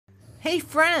Hey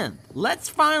friend, let's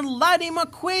find Lightning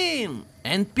McQueen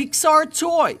and Pixar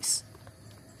toys.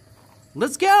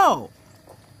 Let's go!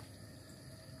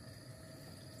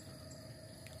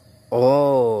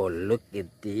 Oh, look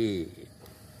at this.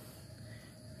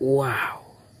 Wow.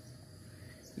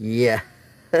 Yeah.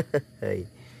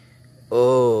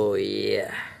 Oh,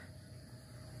 yeah.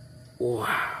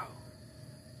 Wow.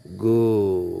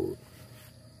 Good.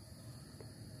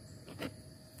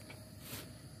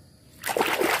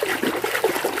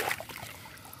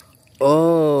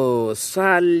 Oh,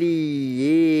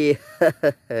 Sally. Yeah.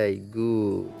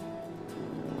 Good.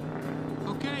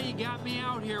 Okay, you got me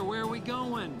out here. Where are we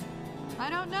going? I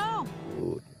don't know.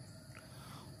 Good.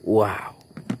 Wow.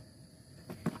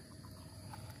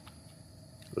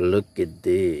 Look at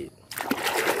this.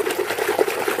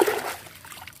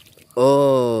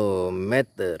 Oh,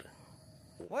 Matter.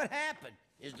 What happened?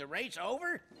 Is the race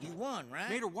over? You won, right?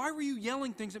 Mater, why were you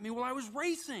yelling things at me while I was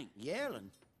racing?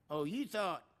 Yelling? Oh, you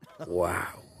thought...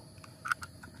 Wow.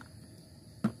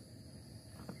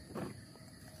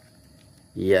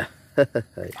 Yeah.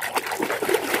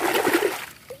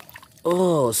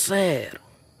 Oh, sad.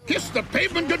 Kiss the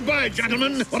pavement goodbye,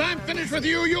 gentlemen. When I'm finished with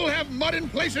you, you'll have mud in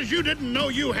places you didn't know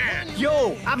you had.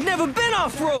 Yo, I've never been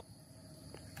off-road!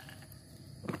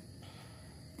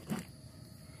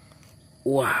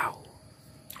 Wow.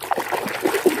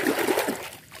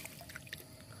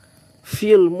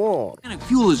 Feel more. Organic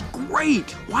fuel is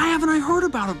great. Why haven't I heard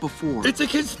about it before? It's a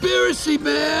conspiracy,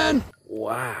 man.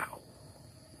 Wow.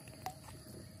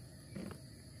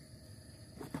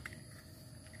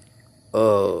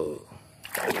 Oh.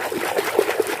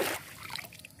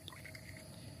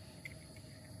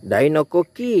 Dinoco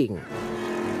King.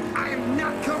 I am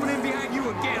not coming in behind you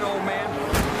again, old man.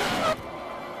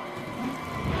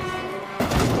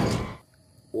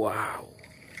 Wow.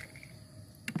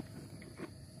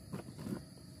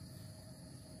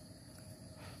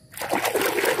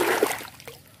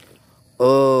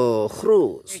 Oh,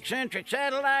 Cruz. Eccentric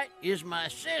satellite is my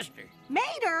sister.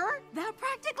 Mater, that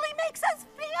practically makes us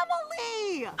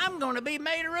family. I'm gonna be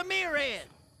Mater Ramirez.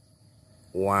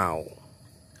 Wow.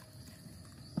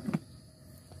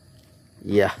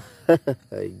 Yeah.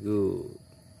 Good.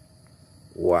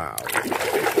 Wow.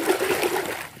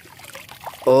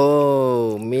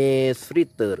 Oh, Miss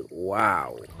Fritter.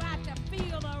 Wow. About to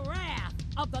feel the wrath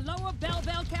of the Lower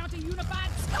Belleville County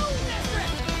Unified School District.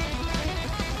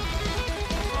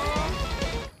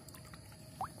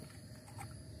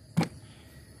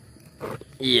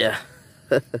 Yeah.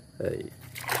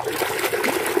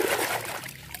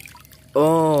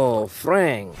 Oh,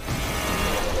 Frank.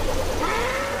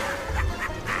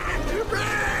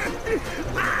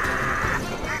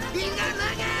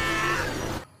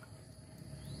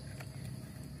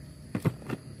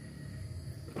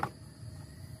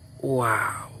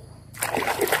 Wow.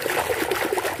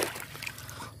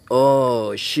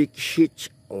 Oh, Hicks.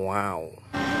 Wow.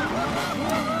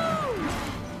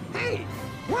 Hey,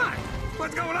 what?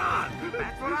 What's going on?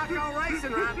 That's what I call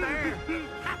racing right there.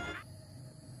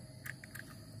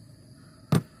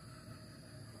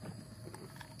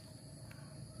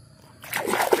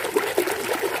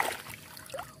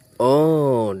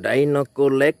 Oh, Dinoco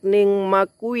Lightning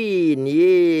McQueen.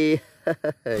 Yeah.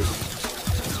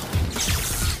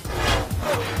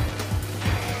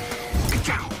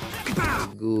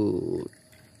 Good.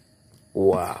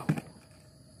 Wow.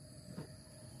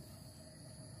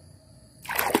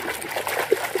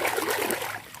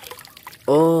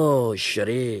 Oh,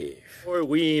 Sharif.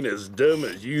 We ain't as dumb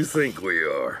as you think we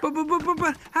are.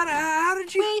 But how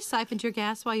did you... We siphoned your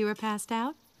gas while you were passed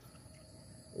out.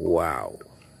 Wow.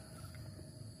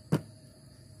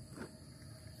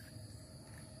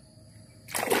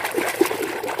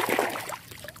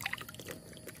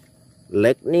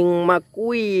 Lightning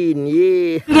McQueen,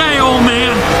 yeah. Hey, old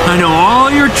man, I know all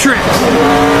your tricks.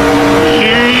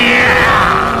 Yeah!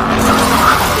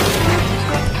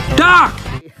 Doc!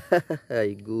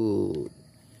 Good.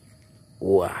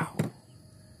 Wow.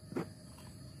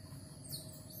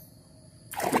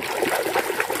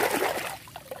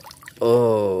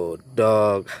 Oh,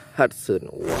 Dog Hudson.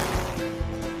 Wow.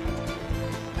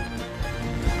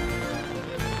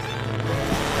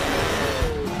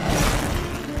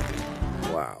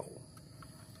 Wow.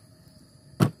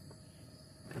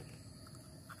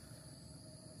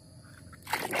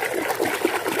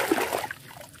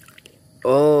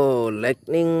 Oh,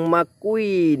 Lightning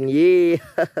McQueen, yeah.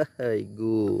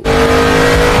 Good.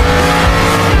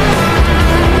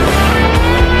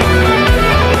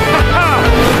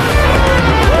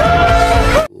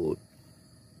 Good.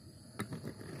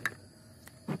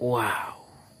 Wow.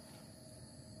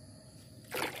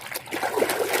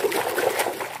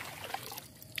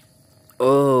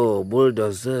 Oh,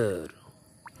 bulldozer.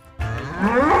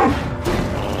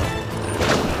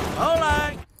 Hold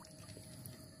on.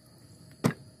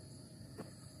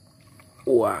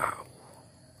 Wow.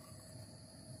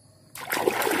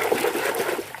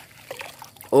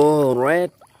 Oh,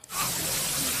 red.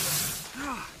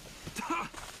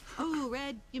 Oh,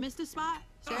 Red, you missed a spot.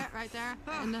 See it right there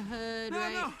in the hood,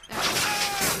 right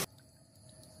there.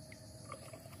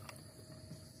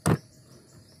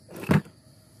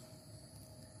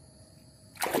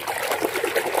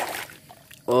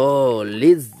 Oh,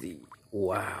 Lizzie.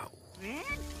 Wow. Red,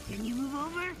 can you move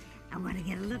over? I want to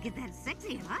get a look at that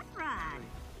sexy hot rod.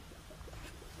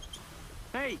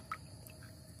 Hey,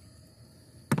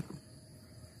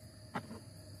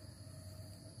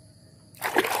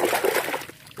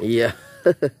 Yeah.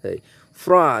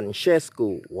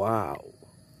 Francesco. Wow.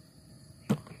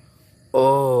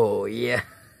 Oh, yeah.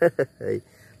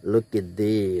 Look at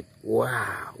that.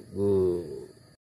 Wow. Good.